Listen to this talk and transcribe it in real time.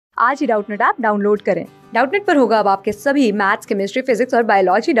आज ही Doubtnut app download करें। डाउटनट पर होगा अब आपके सभी मैथ्स, केमिस्ट्री, फिजिक्स और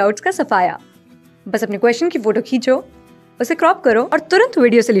बायोलॉजी डाउट्स का सफाया। बस अपने क्वेश्चन की फोटो खींचो, उसे क्रॉप करो और तुरंत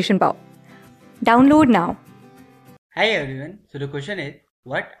वीडियो सोल्यूशन पाओ। Download now. Hi everyone. So the question is,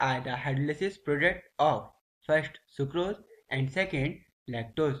 what are the hydrolysis product of first sucrose and second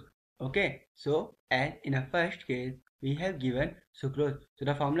lactose? Okay. So as in a first case, we have given sucrose. So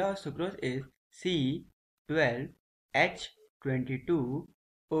the formula of sucrose is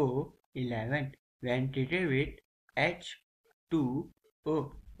C12H22O11 when treated with H2O.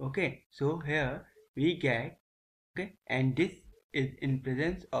 Okay. So here we get, okay, and this is in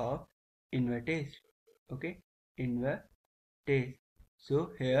presence of invertase. Okay, invertase. So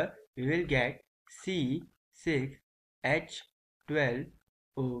here we will get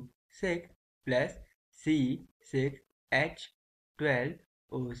C6H12O6 plus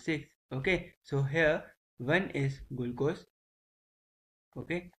C6H12O6. Okay, so here one is glucose.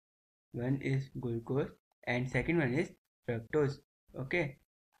 Okay, one is glucose and second one is fructose. Okay,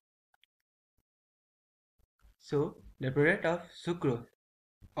 so the product of sucrose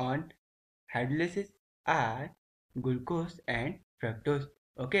on hydrolysis are glucose and fructose.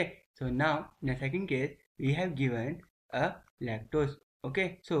 Okay, so now in the second case we have given a lactose.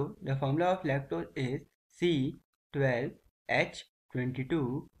 Okay, so the formula of lactose is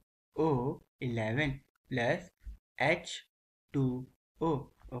C12H22O11 plus H2O.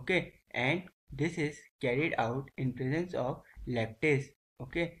 Okay, and this is carried out in presence of lactase.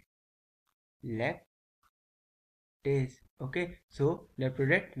 Okay, lactase. Okay, so the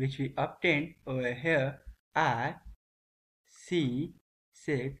product which we obtained over here are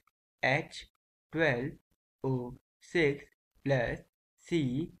C6H12O6 plus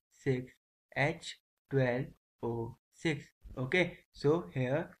C6H12O6. Okay, so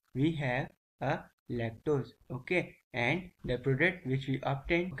here we have a lactose. Okay, and the product which we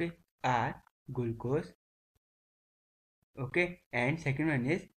obtained, okay, are glucose. Okay, and second one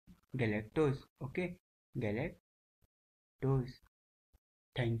is galactose. Okay, galactose.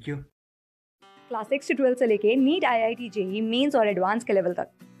 Thank you. Class 6 से 12 से लेके NEET, IIT, JEE mains और advance के level तक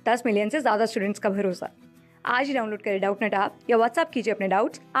 10 million से ज्यादा students का भरोसा। आज ही डाउनलोड करें डाउटनट ऐप या व्हाट्सएप कीजिए अपने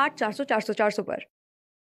डाउट्स 8400 400 400 पर।